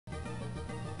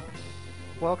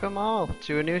welcome all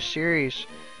to a new series.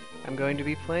 I'm going to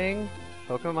be playing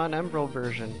Pokemon Emerald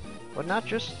version, but not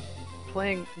just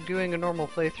doing a normal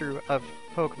playthrough of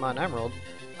Pokemon Emerald.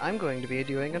 I'm going to be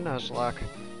doing a Nuzlocke.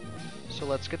 So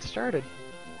let's get started.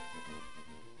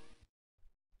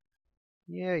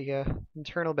 Yeah.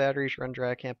 Internal batteries run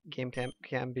dry. Game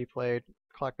can be played.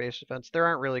 Clock-based events. There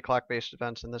aren't really clock-based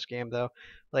events in this game though.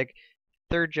 Like,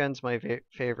 3rd gen's my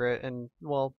favorite, and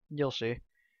well, you'll see.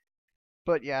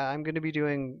 But yeah, I'm going to be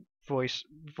doing voice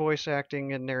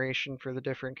acting and narration for the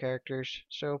different characters.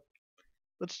 So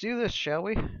let's do this, shall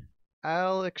we?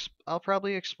 I'll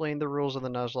probably explain the rules of the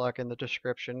Nuzlocke in the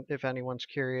description if anyone's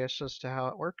curious as to how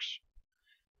it works.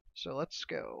 So let's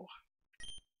go.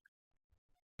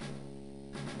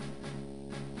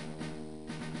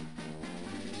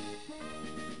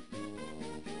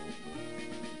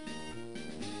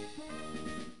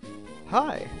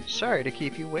 Hi, sorry to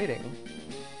keep you waiting.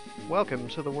 Welcome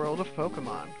to the world of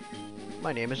Pokemon.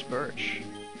 My name is Birch,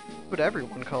 but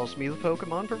everyone calls me the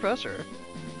Pokemon Professor.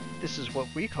 This is what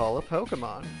we call a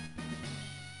Pokemon.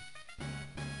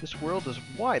 This world is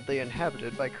widely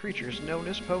inhabited by creatures known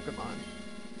as Pokemon.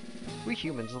 We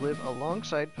humans live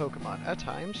alongside Pokemon, at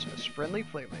times as friendly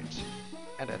playmates,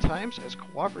 and at times as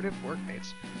cooperative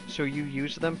workmates. So you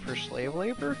use them for slave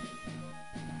labor?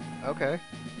 Okay.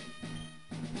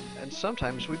 And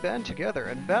sometimes we band together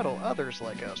and battle others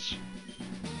like us.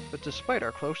 But despite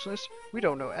our closeness, we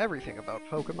don't know everything about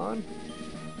Pokemon.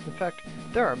 In fact,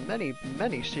 there are many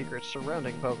secrets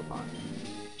surrounding Pokemon.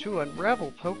 To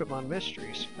unravel Pokemon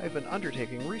mysteries, I've been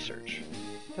undertaking research.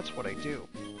 That's what I do.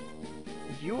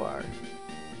 You are.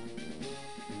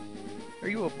 Are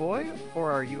you a boy,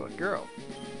 or are you a girl?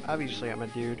 Obviously I'm a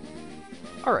dude.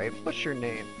 Alright, what's your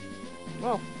name?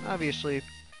 Well, obviously,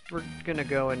 we're gonna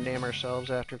go and name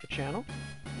ourselves after the channel.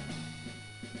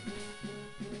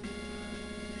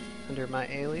 Under my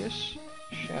alias,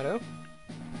 Shadow.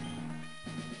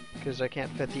 Because I can't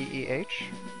fit the EH.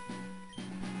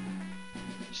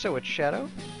 So it's Shadow?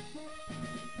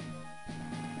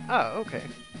 Ah, okay.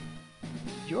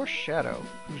 You're Shadow,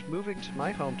 who's moving to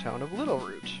my hometown of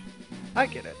Littleroot. I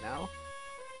get it now.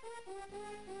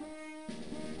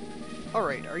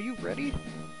 Alright, are you ready?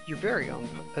 Your very own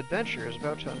adventure is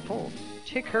about to unfold.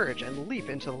 Take courage and leap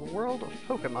into the world of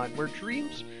Pokemon where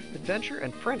dreams, adventure,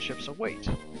 and friendships await.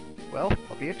 Well,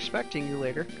 I'll be expecting you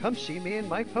later. Come see me in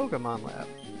my Pokemon lab.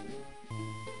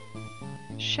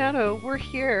 Shadow, we're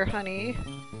here, honey.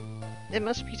 It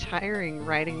must be tiring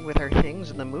riding with our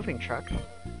things in the moving truck.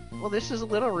 Well, this is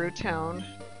Littleroot Town.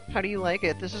 How do you like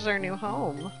it? This is our new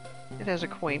home. It has a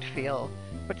quaint feel,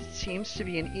 but it seems to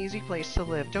be an easy place to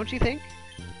live, don't you think?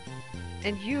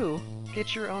 And you,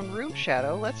 get your own room,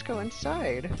 Shadow. Let's go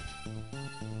inside.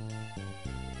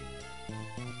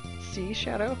 See,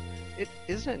 Shadow?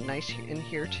 Isn't it nice in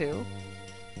here, too?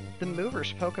 The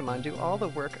movers Pokemon do all the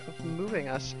work of moving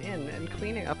us in and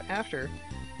cleaning up after.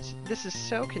 This is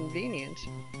so convenient.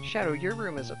 Shadow, your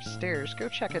room is upstairs. Go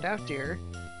check it out, dear.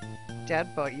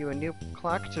 Dad bought you a new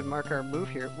clock to mark our move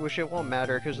here, which it won't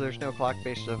matter because there's no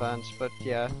clock-based events, but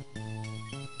yeah.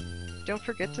 Don't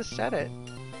forget to set it.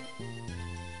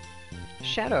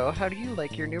 Shadow, how do you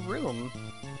like your new room?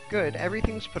 Good,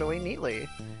 everything's put away neatly.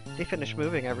 They finished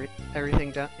moving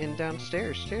everything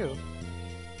downstairs, too.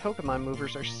 Pokemon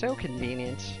movers are so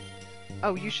convenient.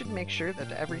 Oh, you should make sure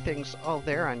that everything's all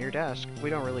there on your desk. We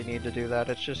don't really need to do that,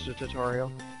 it's just a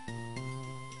tutorial.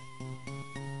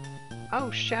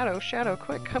 Oh, Shadow,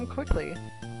 quick, come quickly.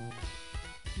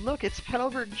 Look, it's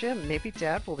Petalburg Gym. Maybe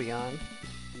Dad will be on.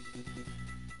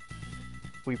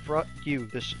 We brought you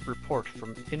this report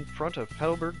from in front of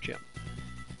Petalburg Gym.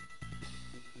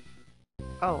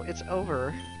 Oh, it's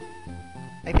over.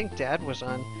 I think Dad was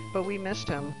on, but we missed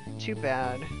him. Too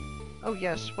bad. Oh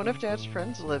yes, one of Dad's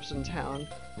friends lives in town.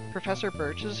 Professor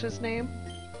Birch is his name?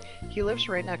 He lives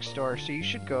right next door, so you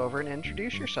should go over and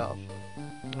introduce yourself.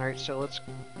 Alright, so let's...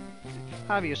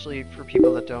 Obviously, for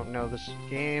people that don't know this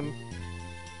game,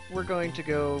 we're going to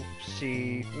go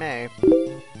see May.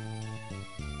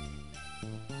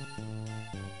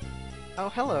 Oh,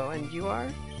 hello, and you are?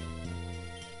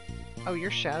 Oh,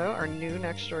 you're Shadow, our new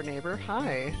next-door neighbor?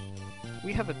 Hi!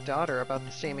 We have a daughter about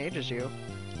the same age as you.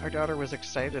 Our daughter was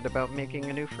excited about making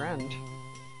a new friend.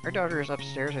 Our daughter is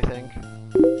upstairs, I think.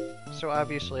 So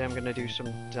obviously I'm gonna do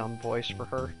some dumb voice for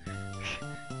her.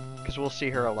 Because we'll see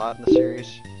her a lot in the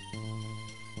series.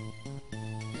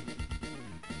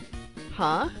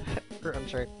 Huh? I'm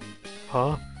sorry.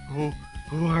 Huh?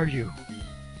 Who are you?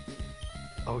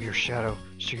 Oh, you're Shadow.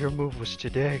 So your move was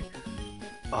today?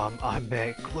 I'm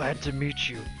May. Glad to meet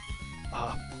you.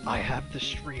 I have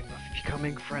this dream of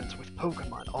becoming friends with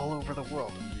Pokemon all over the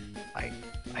world.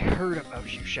 I heard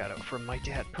about you, Shadow, from my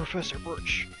dad, Professor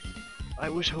Birch. I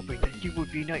was hoping that you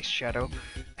would be nice, Shadow,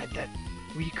 and that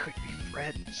we could be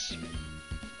friends.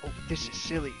 Oh, this is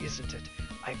silly, isn't it?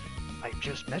 I've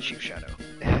just met you, Shadow.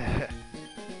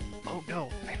 Oh no,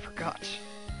 I forgot.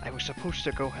 I was supposed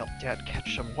to go help Dad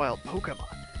catch some wild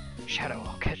Pokemon. Shadow,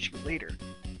 I'll catch you later.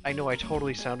 I know I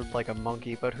totally sounded like a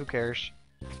monkey, but who cares?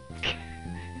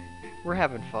 We're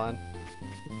having fun.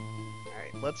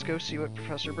 Alright, let's go see what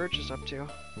Professor Birch is up to.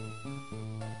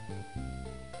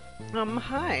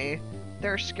 Hi!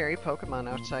 There are scary Pokemon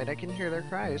outside. I can hear their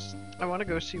cries. I want to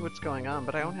go see what's going on,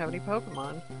 but I don't have any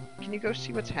Pokemon. Can you go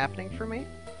see what's happening for me?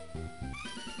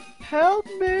 Help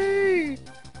me!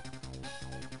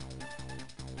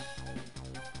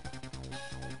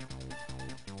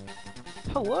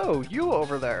 Hello, you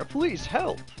over there, please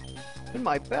help! In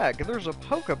my bag, there's a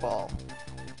Pokeball.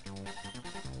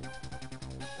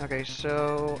 Okay,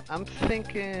 so I'm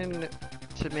thinking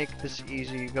to make this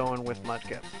easy going with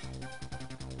Mudkip.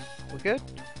 We good?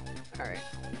 Alright.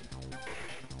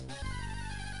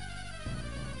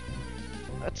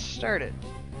 Let's start it.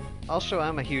 Also,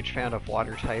 I'm a huge fan of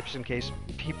water types, in case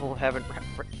people haven't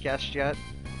guessed yet.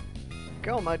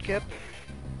 Go, Mudkip!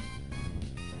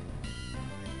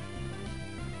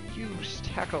 Use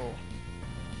Tackle.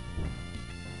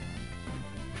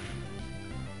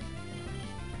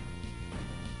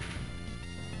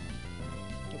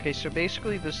 Okay, so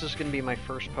basically this is going to be my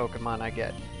first Pokemon I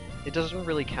get. It doesn't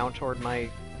really count toward my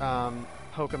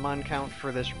Pokemon count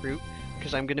for this route,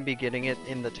 because I'm going to be getting it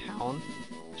in the town.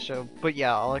 So, but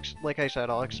yeah, like I said,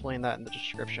 I'll explain that in the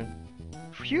description.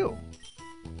 Phew!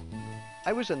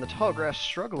 I was in the tall grass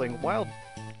struggling wild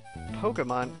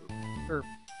Pokemon,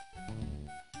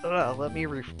 let me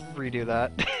redo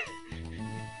that.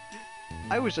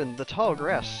 I was in the tall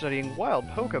grass studying wild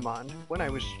Pokemon when I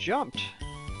was jumped.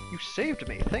 You saved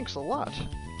me, thanks a lot.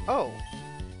 Oh,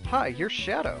 hi, you're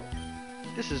Shadow.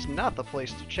 This is not the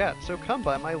place to chat, so come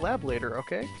by my lab later,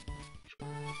 okay?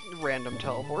 Random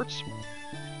teleports.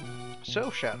 So,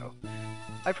 Shadow,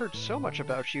 I've heard so much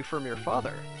about you from your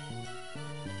father.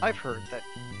 I've heard that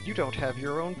you don't have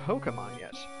your own Pokemon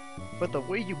yet, but the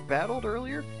way you battled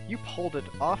earlier, you pulled it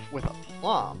off with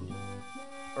aplomb.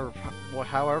 Or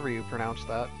however you pronounce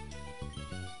that.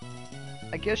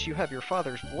 I guess you have your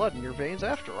father's blood in your veins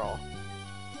after all.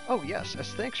 Oh yes,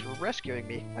 as thanks for rescuing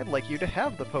me, I'd like you to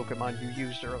have the Pokemon you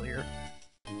used earlier.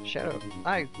 Shadow,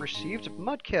 I received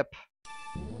Mudkip.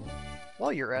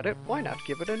 While you're at it, why not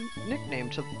give it a nickname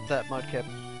to that Mudkip?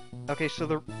 Okay, so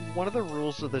one of the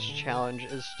rules of this challenge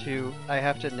is I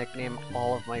have to nickname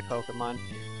all of my Pokemon,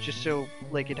 just so,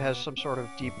 like, it has some sort of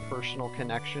deep personal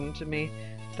connection to me.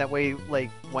 That way,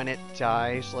 like, when it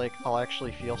dies, like, I'll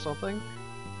actually feel something.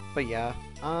 But yeah,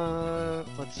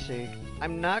 let's see.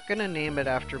 I'm not gonna name it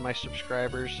after my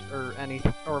subscribers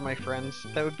or my friends.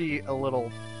 That would be a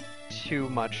little too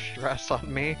much stress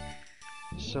on me.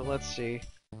 So let's see.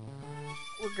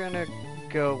 We're gonna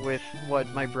go with what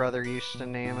my brother used to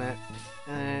name it,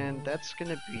 and that's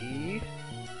gonna be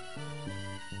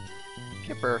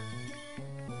Kipper.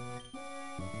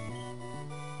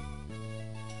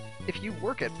 If you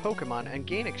work at Pokemon and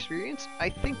gain experience, I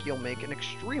think you'll make an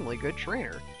extremely good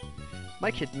trainer.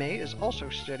 My kid May is also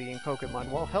studying Pokemon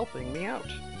while helping me out.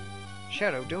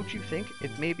 Shadow, don't you think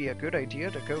it may be a good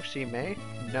idea to go see May?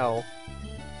 No.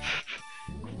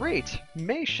 Great!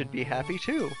 May should be happy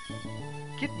too.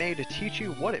 Get May to teach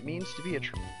you what it means to be a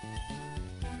trainer.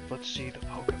 Let's see the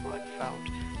Pokemon found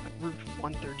on Route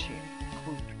 113.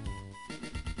 Include.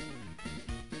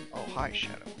 Oh, hi,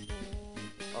 Shadow.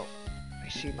 Oh, I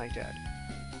see my dad.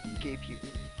 He gave you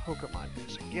Pokemon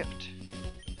as a gift.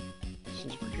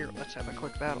 Since we're here, let's have a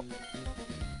quick battle.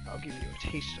 I'll give you a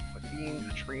taste of what being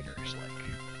a trainer is like.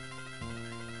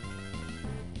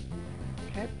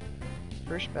 Okay,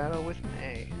 first battle with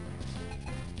May.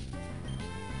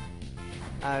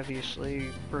 Obviously,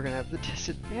 we're gonna have the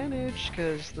disadvantage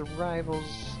because the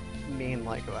rivals main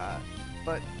like that.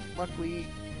 But luckily,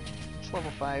 it's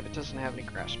level 5, it doesn't have any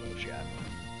grass moves yet.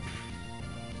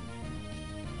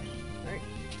 Alright,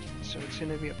 so it's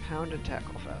gonna be a pound and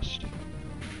tackle fest.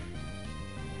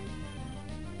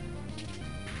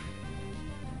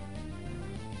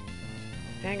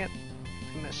 Dang it,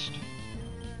 I missed.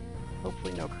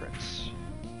 Hopefully no crits.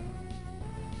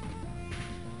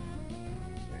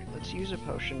 Alright, let's use a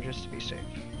potion just to be safe.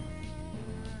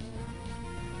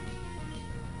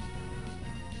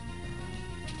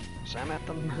 So I'm at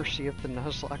the mercy of the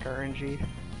Nuzlocke RNG.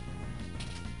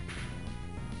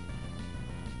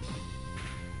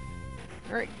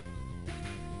 Alright.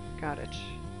 Got it.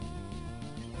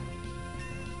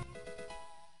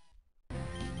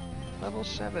 Level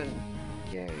 7.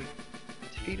 Yay.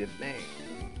 Defeated May.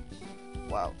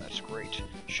 Wow, that's great.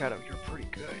 Shadow, you're pretty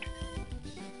good.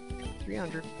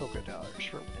 300 Poké Dollars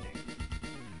for winning.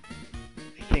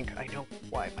 I think I know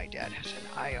why my dad has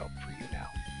an eye out for you now.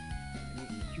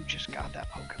 You just got that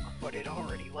Pokemon, but it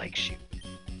already likes you.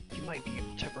 You might be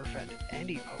able to befriend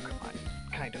any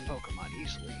kind of Pokemon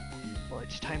easily. Well,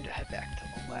 it's time to head back to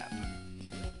the lab.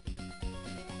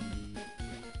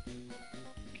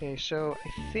 Okay, so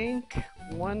I think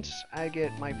once I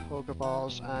get my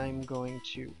Pokeballs, I'm going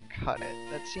to cut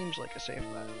it. That seems like a safe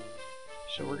bet.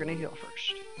 So we're gonna heal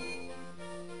first.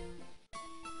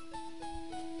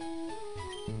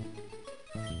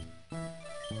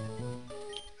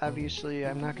 Obviously,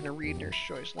 I'm not gonna read Nurse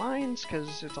Joy's lines,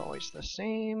 because it's always the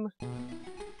same.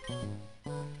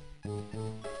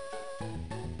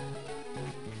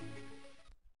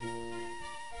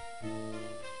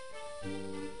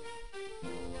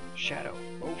 Shadow,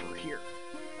 over here.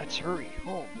 Let's hurry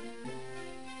home.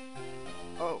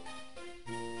 Oh.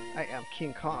 I am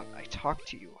King Kong. I talk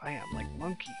to you. I am like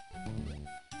Monkey.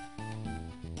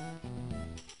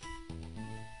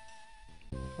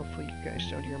 Hopefully you guys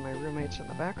don't hear my roommates in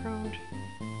the background.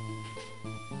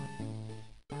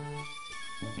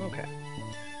 Okay.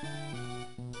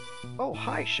 Oh,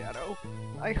 hi, Shadow.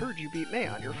 I heard you beat May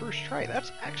on your first try.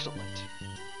 That's excellent.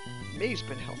 May's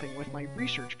been helping with my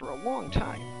research for a long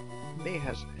time. May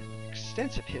has an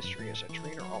extensive history as a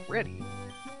trainer already.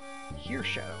 Here,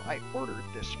 Shadow, I ordered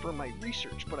this for my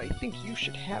research, but I think you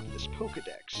should have this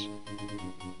Pokedex.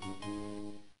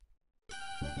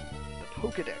 The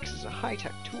Pokedex is a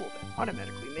high-tech tool that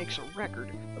automatically makes a record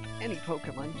of any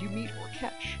Pokemon you meet or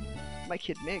catch. My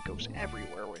kid May goes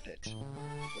everywhere with it.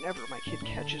 Whenever my kid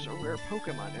catches a rare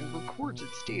Pokemon and records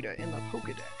its data in the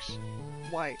Pokedex,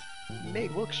 why, May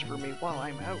looks for me while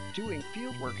I'm out doing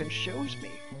fieldwork and shows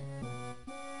me.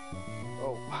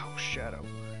 Oh wow, Shadow,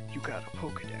 you got a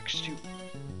Pokedex too.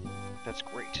 That's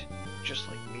great. Just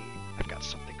like me, I've got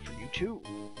something for you too.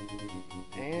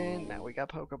 And now we got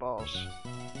Pokeballs.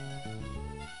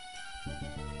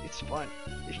 It's fun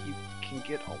if you can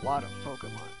get a lot of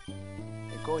Pokemon.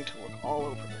 I'm going to look all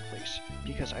over the place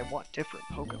because I want different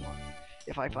Pokemon.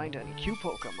 If I find any cute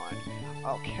Pokemon,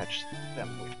 I'll catch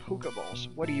them with Pokeballs.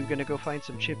 What, are you gonna go find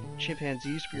some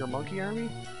chimpanzees for your monkey army?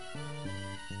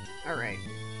 Alright.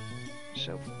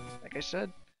 So, like I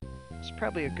said, it's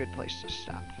probably a good place to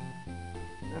stop.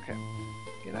 Okay.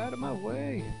 Get out of my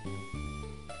way!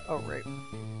 Oh, right.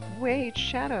 Wait,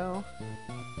 Shadow!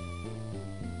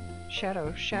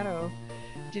 Shadow,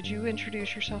 did you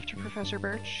introduce yourself to Professor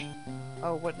Birch?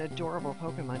 Oh, what an adorable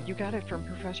Pokemon. You got it from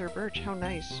Professor Birch, how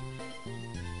nice.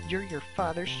 You're your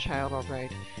father's child,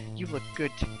 alright. You look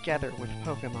good together with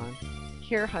Pokemon.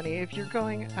 Here, honey, if you're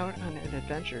going out on an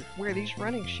adventure, wear these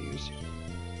running shoes.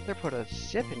 They'll put a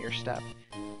zip in your step.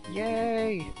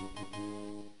 Yay!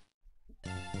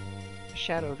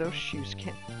 Shadow, those shoes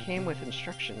came with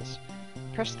instructions.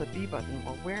 Press the B button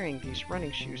while wearing these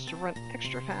running shoes to run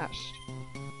extra fast.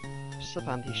 Slip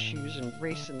on these shoes and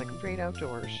race in the great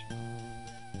outdoors.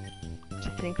 To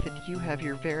think that you have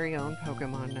your very own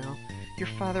Pokemon now. Your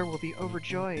father will be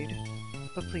overjoyed.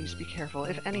 But please be careful.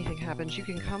 If anything happens, you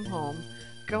can come home.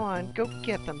 Go on, go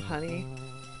get them, honey.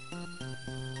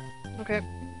 Okay,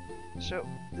 so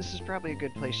this is probably a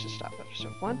good place to stop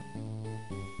episode 1.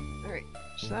 Alright,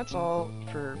 so that's all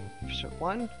for episode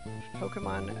 1 of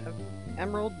Pokemon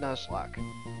Emerald Nuzlocke.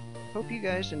 Hope you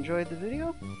guys enjoyed the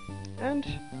video, and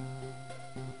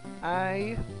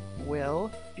I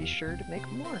will be sure to make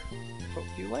more. Hope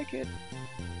you like it.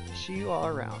 See you all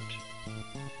around.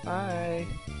 Bye!